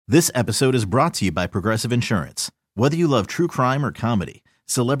This episode is brought to you by Progressive Insurance. Whether you love true crime or comedy,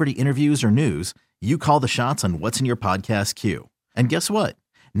 celebrity interviews or news, you call the shots on what's in your podcast queue. And guess what?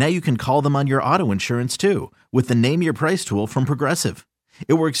 Now you can call them on your auto insurance too with the Name Your Price tool from Progressive.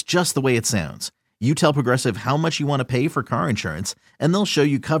 It works just the way it sounds. You tell Progressive how much you want to pay for car insurance, and they'll show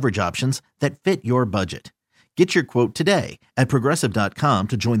you coverage options that fit your budget. Get your quote today at Progressive.com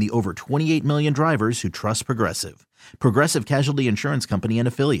to join the over 28 million drivers who trust Progressive. Progressive Casualty Insurance Company and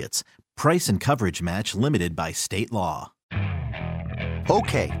Affiliates. Price and coverage match limited by state law.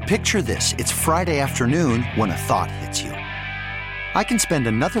 Okay, picture this. It's Friday afternoon when a thought hits you. I can spend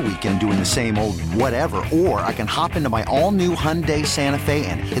another weekend doing the same old whatever, or I can hop into my all-new Hyundai Santa Fe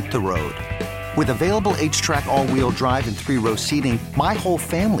and hit the road. With available H-Track all-wheel drive and 3-row seating, my whole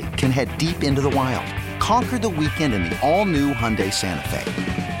family can head deep into the wild. Conquer the weekend in the all-new Hyundai Santa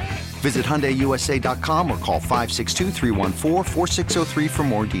Fe. Visit HyundaiUSA.com or call 562-314-4603 for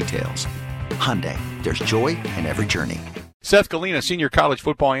more details. Hyundai, there's joy in every journey. Seth Galina, senior college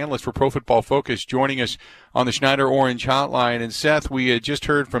football analyst for Pro Football Focus, joining us on the Schneider Orange Hotline. And Seth, we had just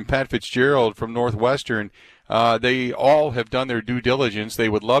heard from Pat Fitzgerald from Northwestern. They all have done their due diligence. They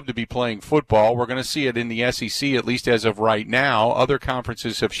would love to be playing football. We're going to see it in the SEC, at least as of right now. Other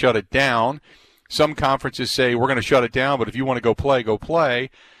conferences have shut it down. Some conferences say, we're going to shut it down, but if you want to go play, go play.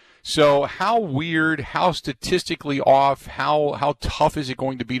 So how weird, how statistically off, how tough is it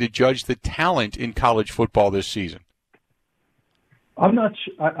going to be to judge the talent in college football this season? I'm not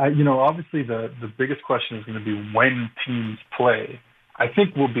obviously the biggest question is going to be when teams play. I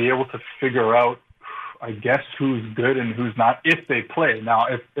think we'll be able to figure out, I guess, who's good and who's not if they play. Now,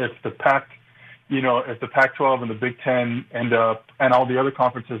 if the Pac-12 and the Big Ten end up, and all the other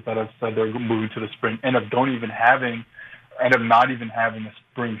conferences that have said they're moving to the spring, end up not even having a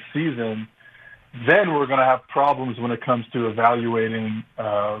spring season, then we're going to have problems when it comes to evaluating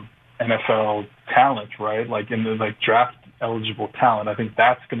NFL talent, right? Like draft eligible talent. I think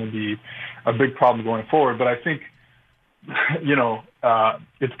that's going to be a big problem going forward. But I think,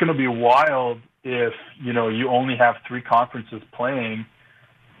 it's going to be wild if, you only have 3 conferences playing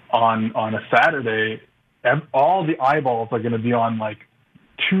on a Saturday. All the eyeballs are going to be on like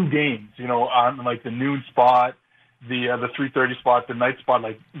 2 games, on like the noon spot, the 3:30 spot, the night spot.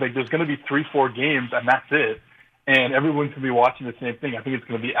 Like there's going to be 3-4 games and that's it. And everyone's going to be watching the same thing. I think it's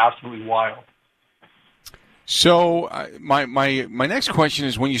going to be absolutely wild. So my next question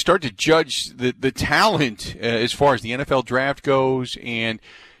is, when you start to judge the talent as far as the NFL draft goes, and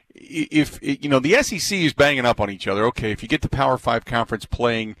if the SEC is banging up on each other, okay, if you get the Power 5 conference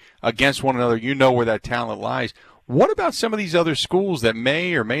playing against one another, you know where that talent lies. What about some of these other schools that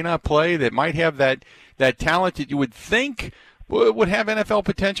may or may not play, that might have that talent that you would think would have NFL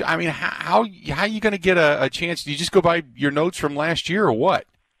potential? I mean, how are you going to get a chance? Do you just go by your notes from last year or what?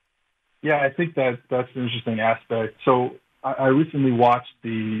 Yeah, I think that's an interesting aspect. So I recently watched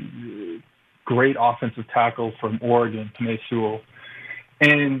the great offensive tackle from Oregon, Penei Sewell,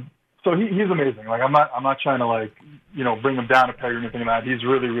 and so he's amazing. Like I'm not trying to bring him down a peg or anything like that. He's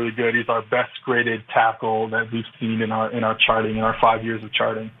really, really good. He's our best graded tackle that we've seen in our charting, in our 5 years of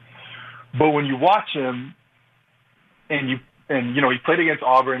charting. But when you watch him, and he played against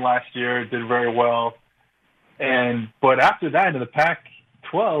Auburn last year, did very well, but after that in the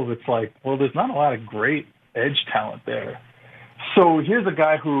Pac-12, it's like, well, there's not a lot of great edge talent there. So here's a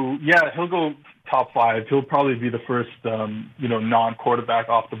guy who, he'll go top 5. He'll probably be the first, non-quarterback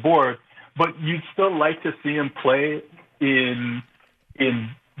off the board. But you'd still like to see him play in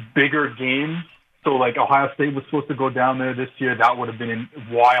bigger games. So like Ohio State was supposed to go down there this year. That would have been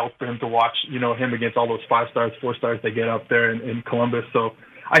wild for him to watch, him against all those 5 stars, 4 stars they get up there in Columbus. So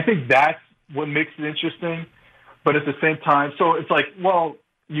I think that's what makes it interesting. But at the same time, so it's like, well,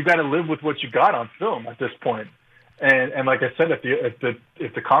 you got to live with what you got on film at this point. And like I said, if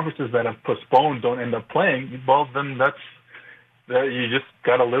the conferences that have postponed don't end up playing, well, then you just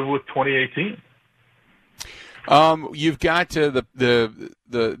got to live with 2018. You've got the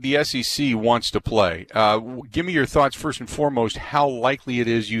SEC wants to play. Give me your thoughts first and foremost. How likely it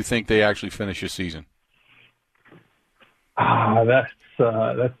is you think they actually finish a season? That's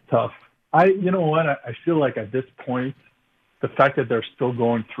tough. I feel like at this point, the fact that they're still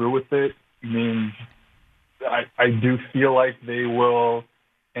going through with it means I do feel like they will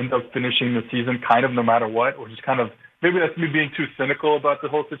end up finishing the season kind of no matter what, or just kind of, maybe that's me being too cynical about the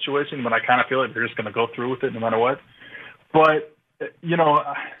whole situation, but I kind of feel like they're just going to go through with it no matter what. But,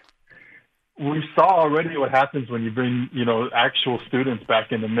 we saw already what happens when you bring, actual students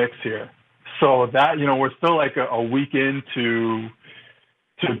back in the mix here. So that, we're still like a week into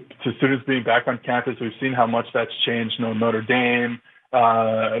to students being back on campus. We've seen how much that's changed. Notre Dame,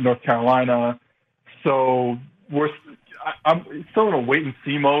 North Carolina. So I'm still in a wait and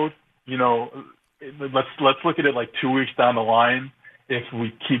see mode. You know, let's look at it like 2 weeks down the line. If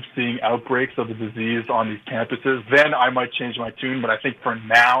we keep seeing outbreaks of the disease on these campuses, then I might change my tune. But I think for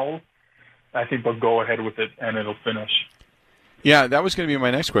now, I think they'll go ahead with it and it'll finish. Yeah, that was going to be my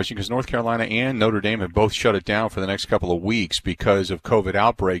next question, because North Carolina and Notre Dame have both shut it down for the next couple of weeks because of COVID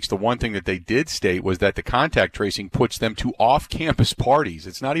outbreaks. The one thing that they did state was that the contact tracing puts them to off-campus parties.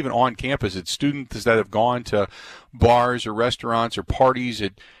 It's not even on campus. It's students that have gone to bars or restaurants or parties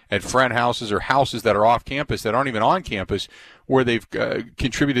at friend houses or houses that are off campus that aren't even on campus, where they've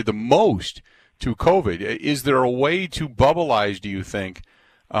contributed the most to COVID. Is there a way to bubbleize, do you think,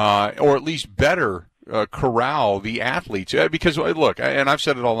 or at least better corral the athletes? Because, look, and I've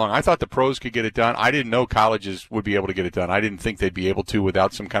said it all along, I thought the pros could get it done. I didn't know colleges would be able to get it done. I didn't think they'd be able to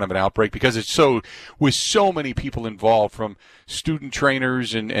without some kind of an outbreak, because it's with so many people involved, from student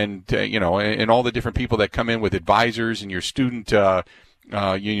trainers and all the different people that come in with advisors and your student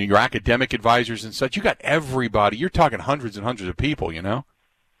your academic advisors and such. You got everybody. You're talking hundreds and hundreds of people, you know?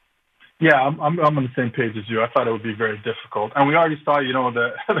 Yeah, I'm on the same page as you. I thought it would be very difficult. And we already saw,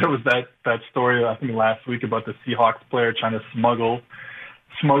 there was that story, I think, last week about the Seahawks player trying to smuggle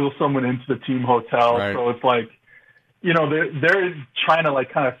someone into the team hotel. Right. So it's like, they're trying to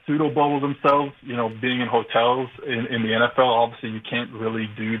kind of pseudo bubble themselves, being in hotels in the NFL. Obviously, you can't really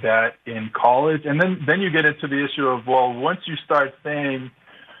do that in college. And then you get into the issue of, well, once you start saying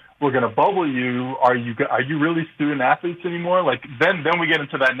we're going to bubble you, are you really student athletes anymore? Like then we get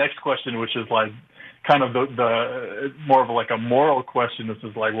into that next question, which is like kind of the more of like a moral question. This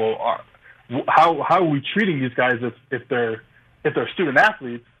is like, well, how are we treating these guys if they're student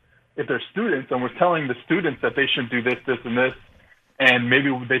athletes? If they're students, and we're telling the students that they shouldn't do this, this, and this, and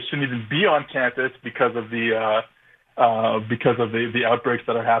maybe they shouldn't even be on campus because of the outbreaks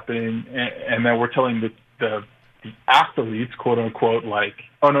that are happening, and then we're telling the athletes, quote unquote, like,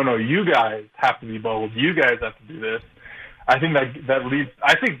 oh no, you guys have to be bubbled, you guys have to do this. I think that leads.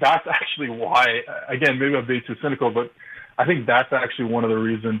 I think that's actually why. Again, maybe I'm being too cynical, but I think that's actually one of the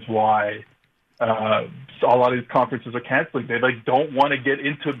reasons why a lot of these conferences are canceling. They don't want to get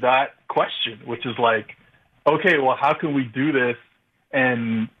into that question, which is like, okay, well, how can we do this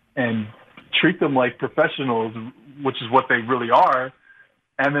and treat them like professionals, which is what they really are,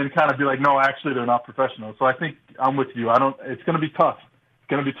 and then kind of be like, no, actually, they're not professionals. So I think I'm with you. It's going to be tough. It's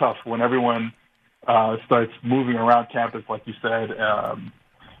going to be tough when everyone starts moving around campus, like you said.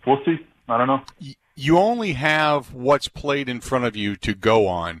 We'll see. I don't know. You only have what's played in front of you to go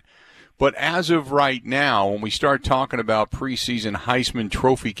on. But as of right now, when we start talking about preseason Heisman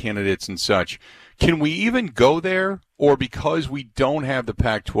Trophy candidates and such, can we even go there? Or because we don't have the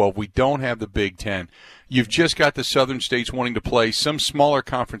Pac-12, we don't have the Big Ten, you've just got the southern states wanting to play, some smaller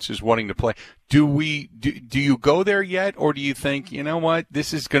conferences wanting to play. Do you go there yet? Or do you think, you know what,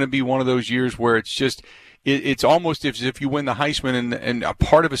 this is going to be one of those years where it's just it's almost as if you win the Heisman and a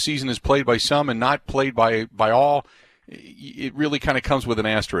part of a season is played by some and not played by all? It really kind of comes with an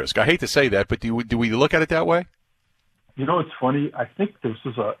asterisk. I hate to say that, but do we look at it that way? It's funny. I think this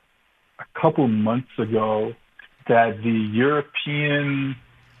was a couple months ago that the European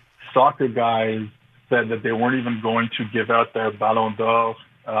soccer guys said that they weren't even going to give out their Ballon d'Or,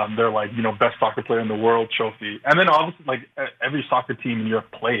 their best soccer player in the world trophy. And then obviously, every soccer team in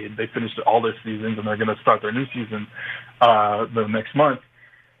Europe played. They finished all their seasons, and they're going to start their new season the next month.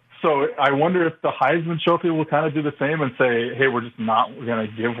 So I wonder if the Heisman Trophy will kind of do the same and say, hey, we're just not going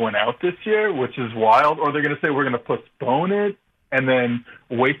to give one out this year, which is wild. Or they're going to say we're going to postpone it and then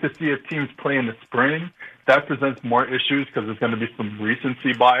wait to see if teams play in the spring. That presents more issues because there's going to be some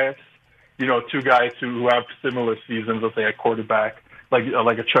recency bias. Two guys who have similar seasons, let's say a quarterback, like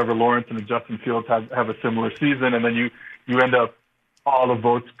a Trevor Lawrence and a Justin Fields have a similar season, and then you end up all the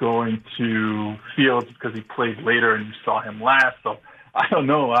votes going to Fields because he played later and you saw him last. So I don't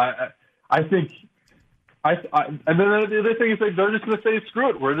know. I think and then the other thing is they're just going to say, screw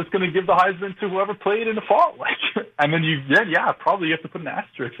it. We're just going to give the Heisman to whoever played in the fall. And then probably you have to put an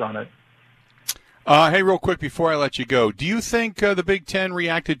asterisk on it. Hey, real quick before I let you go, do you think the Big Ten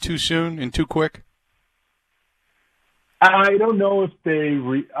reacted too soon and too quick? I don't know if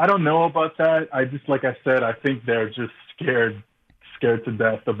I don't know about that. Like I said, I think they're just scared to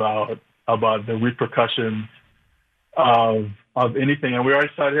death about the repercussions of anything. And we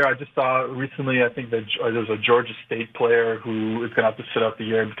already saw it here. I just saw recently, I think that there's a Georgia State player who is going to have to sit out the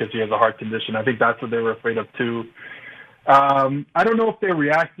year because he has a heart condition. I think that's what they were afraid of too. I don't know if they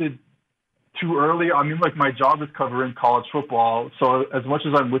reacted too early. I mean, my job is covering college football, so as much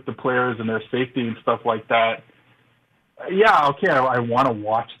as I'm with the players and their safety and stuff like that, yeah, okay, I want to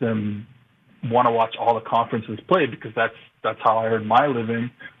watch them, want to watch all the conferences play because that's how I earn my living.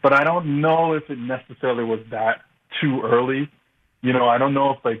 But I don't know if it necessarily was that too early. I don't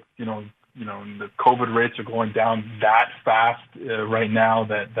know if the COVID rates are going down that fast right now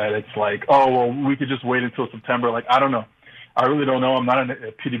that it's like, oh, well, we could just wait until September. Like, I don't know. I really don't know. I'm not I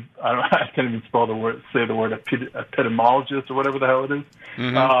can't even say the word epidemiologist or whatever the hell it is.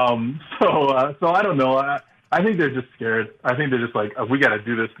 Mm-hmm. So I don't know. I think they're just scared. I think they're just like, we got to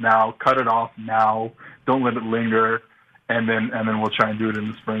do this now, cut it off now, don't let it linger, and then we'll try and do it in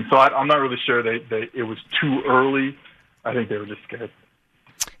the spring. So I'm not really sure it was too early. I think they were just scared.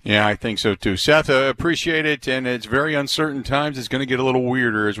 Yeah, I think so too. Seth, appreciate it, and it's very uncertain times. It's going to get a little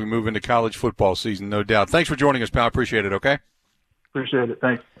weirder as we move into college football season, no doubt. Thanks for joining us, pal. Appreciate it, okay? Appreciate it.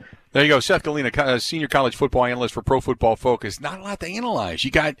 Thanks. There you go. Seth Galina, senior college football analyst for Pro Football Focus. Not a lot to analyze.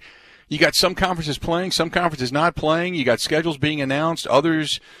 You got some conferences playing, some conferences not playing. You got schedules being announced. Other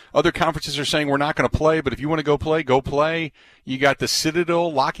conferences are saying we're not going to play, but if you want to go play, go play. You got the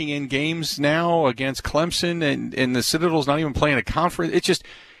Citadel locking in games now against Clemson, and the Citadel's not even playing a conference. It's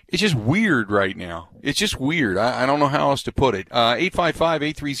just weird right now. It's just weird. I don't know how else to put it.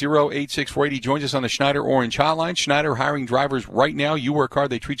 855-830-8640. He joins us on the Schneider Orange Hotline. Schneider hiring drivers right now. You work hard,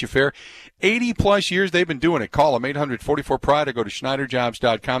 they treat you fair. 80-plus years they've been doing it. Call them, 844-PRIDE, or go to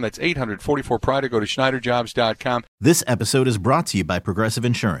SchneiderJobs.com. That's 844-PRIDE, or go to SchneiderJobs.com. This episode is brought to you by Progressive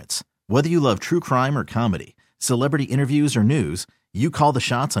Insurance. Whether you love true crime or comedy, celebrity interviews or news, you call the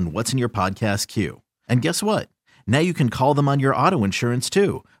shots on what's in your podcast queue. And guess what? Now you can call them on your auto insurance,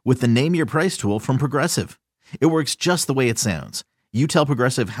 too, with the Name Your Price tool from Progressive. It works just the way it sounds. You tell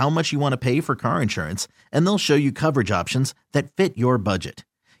Progressive how much you want to pay for car insurance, and they'll show you coverage options that fit your budget.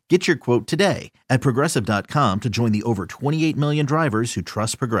 Get your quote today at Progressive.com to join the over 28 million drivers who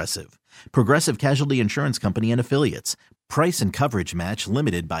trust Progressive. Progressive Casualty Insurance Company and Affiliates. Price and coverage match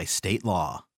limited by state law.